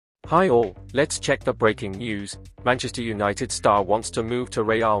Hi all, let's check the breaking news. Manchester United star wants to move to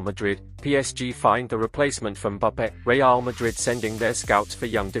Real Madrid. PSG find the replacement for Mbappe. Real Madrid sending their scouts for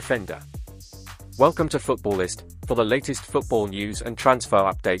young defender. Welcome to Footballist. For the latest football news and transfer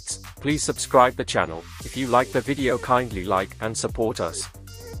updates, please subscribe the channel. If you like the video, kindly like and support us.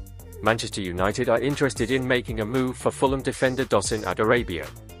 Manchester United are interested in making a move for Fulham defender Dusan Adarabioyo.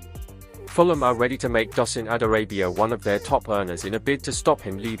 Fulham are ready to make Dusan Adarabioyo one of their top earners in a bid to stop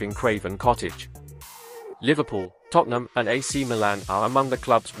him leaving Craven Cottage. Liverpool, Tottenham and AC Milan are among the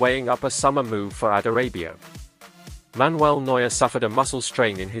clubs weighing up a summer move for Adarabioyo. Manuel Neuer suffered a muscle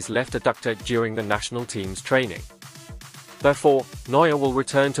strain in his left adductor during the national team's training. Therefore, Neuer will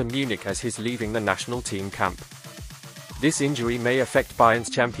return to Munich as he's leaving the national team camp. This injury may affect Bayern's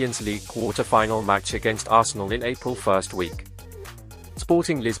Champions League quarter-final match against Arsenal in April first week.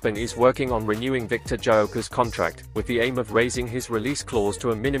 Sporting Lisbon is working on renewing Victor Gyoke's contract, with the aim of raising his release clause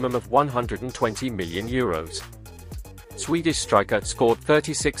to a minimum of €120 million. Swedish striker scored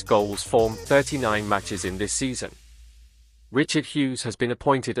 36 goals from 39 matches in this season. Richard Hughes has been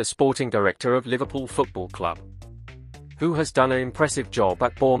appointed as sporting director of Liverpool Football Club, who has done an impressive job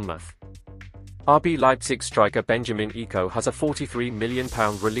at Bournemouth. RB Leipzig striker Benjamin Eko has a £43 million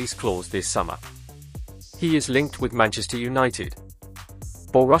release clause this summer. He is linked with Manchester United.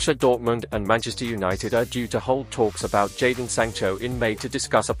 Borussia Dortmund and Manchester United are due to hold talks about Jadon Sancho in May to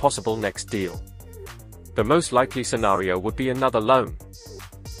discuss a possible next deal. The most likely scenario would be another loan.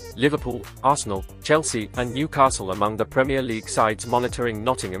 Liverpool, Arsenal, Chelsea and Newcastle among the Premier League sides monitoring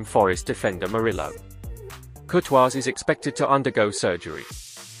Nottingham Forest defender Murillo. Courtois is expected to undergo surgery.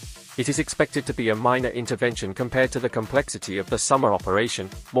 It is expected to be a minor intervention compared to the complexity of the summer operation,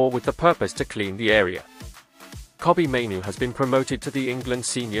 more with the purpose to clean the area. Kobbie Mainoo has been promoted to the England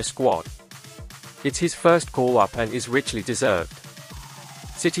senior squad. It's his first call-up and is richly deserved.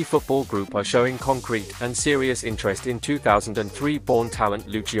 City Football Group are showing concrete and serious interest in 2003-born talent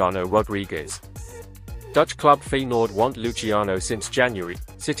Luciano Rodriguez. Dutch club Feyenoord want Luciano since January.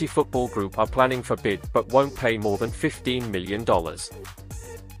 City Football Group are planning for bid but won't pay more than $15 million.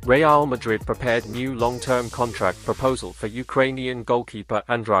 Real Madrid prepared new long-term contract proposal for Ukrainian goalkeeper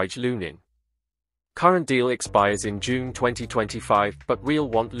Andrij Lunin. Current deal expires in June 2025, but Real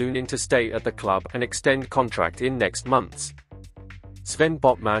want Lunin to stay at the club and extend contract in next months. Sven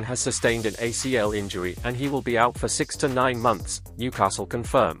Botman has sustained an ACL injury and he will be out for 6 to 9 months, Newcastle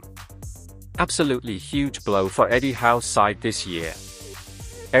confirm. Absolutely huge blow for Eddie Howe's side this year.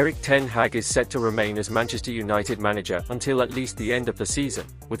 Erik ten Hag is set to remain as Manchester United manager until at least the end of the season,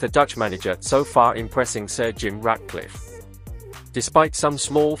 with the Dutch manager so far impressing Sir Jim Ratcliffe. Despite some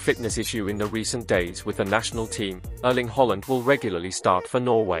small fitness issue in the recent days with the national team, Erling Haaland will regularly start for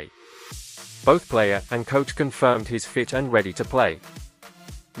Norway. Both player and coach confirmed he's fit and ready to play.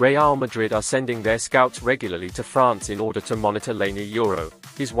 Real Madrid are sending their scouts regularly to France in order to monitor Leny Yoro.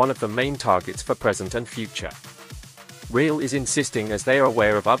 He's one of the main targets for present and future. Real is insisting as they are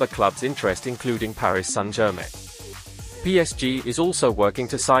aware of other clubs' interest including Paris Saint-Germain. PSG is also working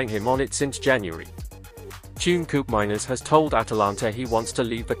to sign him on it since January. Tune Koopmeiners has told Atalanta he wants to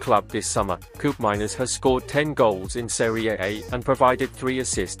leave the club this summer. Koopmeiners has scored 10 goals in Serie A and provided 3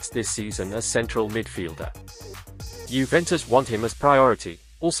 assists this season as central midfielder. Juventus want him as priority,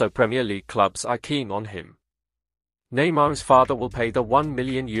 also Premier League clubs are keen on him. Neymar's father will pay the €1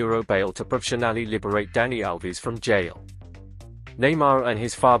 million bail to professionally liberate Dani Alves from jail. Neymar and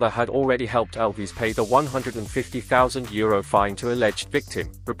his father had already helped Alves pay the €150,000 fine to alleged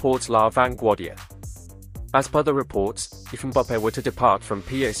victim, reports La Vanguardia. As per the reports, if Mbappe were to depart from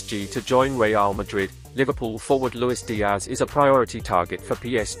PSG to join Real Madrid, Liverpool forward Luis Diaz is a priority target for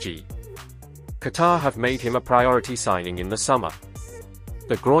PSG. Qatar have made him a priority signing in the summer.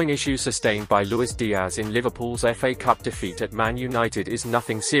 The groin issue sustained by Luis Diaz in Liverpool's FA Cup defeat at Man United is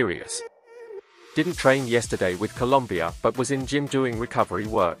nothing serious. Didn't train yesterday with Colombia but was in gym doing recovery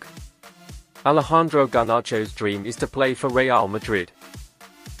work. Alejandro Garnacho's dream is to play for Real Madrid.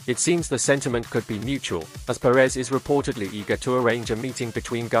 It seems the sentiment could be mutual, as Perez is reportedly eager to arrange a meeting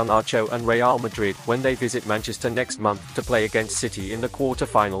between Garnacho and Real Madrid when they visit Manchester next month to play against City in the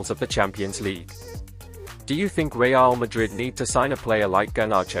quarter-finals of the Champions League. Do you think Real Madrid need to sign a player like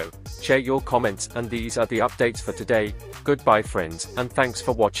Garnacho? Share your comments, and these are the updates for today. Goodbye friends, and thanks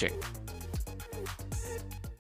for watching.